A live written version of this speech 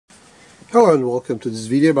Hello and welcome to this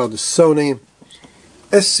video about the Sony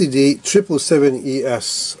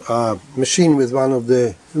SCD-777ESD machine with one of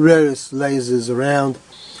the rarest lasers around,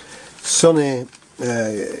 Sony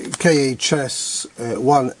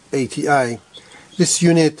KHS-180A. This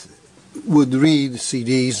unit would read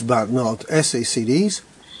CDs but not SACDs,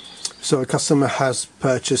 so a customer has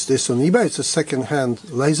purchased this on eBay. It's a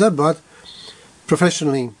second-hand laser but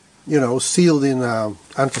professionally, sealed in an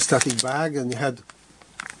anti-static bag, and you had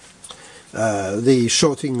the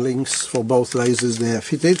shorting links for both lasers there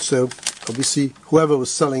fitted, so obviously whoever was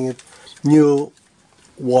selling it knew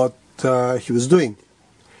what he was doing.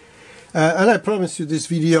 And I promise you this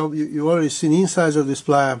video, you've already seen the insides of this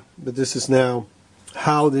player, but this is now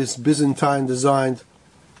how this Byzantine designed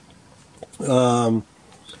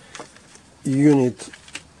unit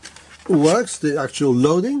works, the actual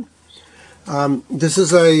loading. This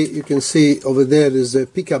is you can see over there, there's a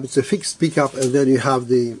pickup, it's a fixed pickup, and then you have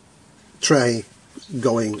the tray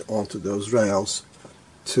going onto those rails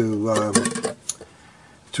to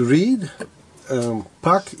read.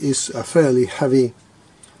 Pack is a fairly heavy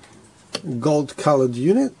gold colored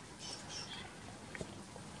unit,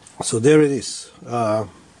 so there it is. And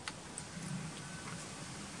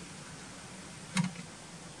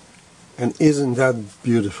isn't that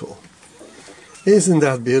beautiful? Isn't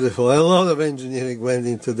that beautiful? A lot of engineering went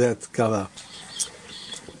into that cover.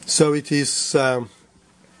 So it is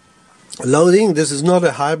loading. This is not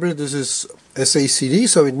a hybrid, this is SACD,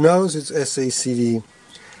 so it knows it's SACD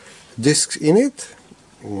discs in it.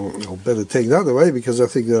 I'll better take that away because I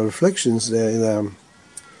think there are reflections there in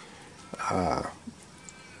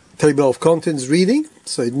table of contents reading,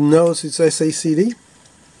 so it knows it's SACD.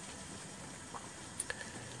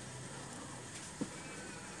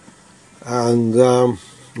 And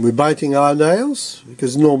we're biting our nails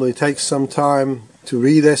because normally it takes some time to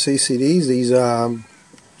read SACDs. These are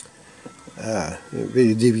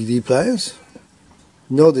really DVD players,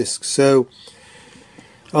 no discs, so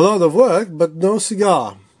a lot of work but no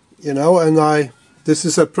cigar, and this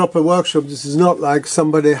is a proper workshop. This is not like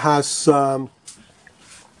somebody has tried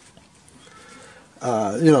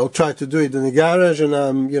to do it in a garage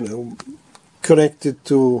and connected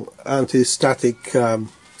to anti-static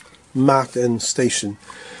mat and station.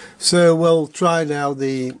 So we'll try now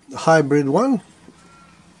the hybrid one.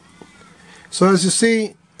 So as you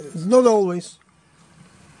see, it's not always.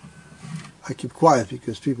 I keep quiet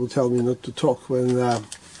because people tell me not to talk when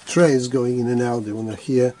tray is going in and out. They want to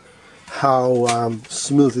hear how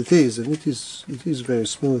smooth it is, and it is very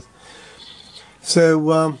smooth.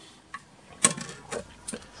 So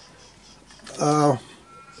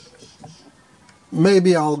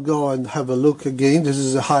maybe I'll go and have a look again. This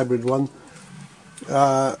is a hybrid one,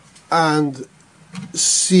 and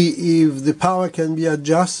see if the power can be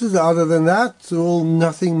adjusted. Other than that,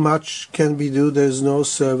 nothing much can be done. There's no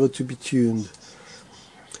servo to be tuned.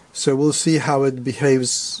 So we'll see how it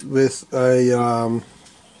behaves with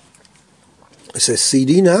it's a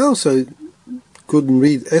CD now, so it couldn't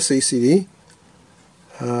read SACD.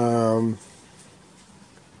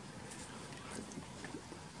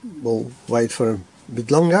 We'll wait for a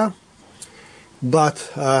bit longer,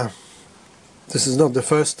 but this is not the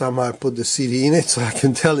first time I put the CD in it, so I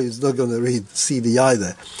can tell you it's not going to read CD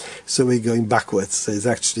either. So we're going backwards. So it's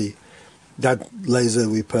actually that laser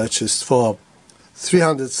we purchased for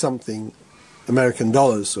 300 something American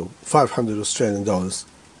dollars, so 500 Australian dollars,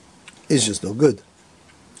 is just no good.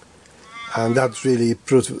 And that's really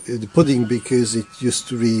the pudding, because it used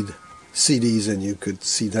to read CDs, and you could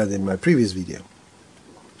see that in my previous video.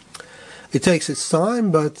 It takes its time,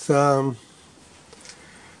 but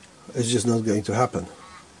it's just not going to happen,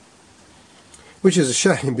 which is a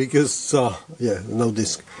shame because no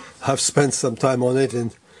disc. I've spent some time on it,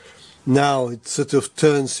 and now it sort of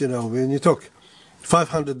turns, when you talk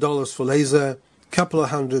 $500 for laser, couple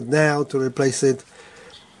of hundred now to replace it,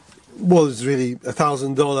 well, it's really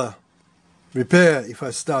 $1,000 repair if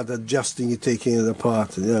I start adjusting it, taking it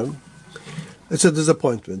apart. It's a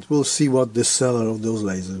disappointment. We'll see what the seller of those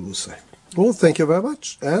lasers will say. Well, thank you very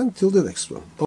much, and till the next one.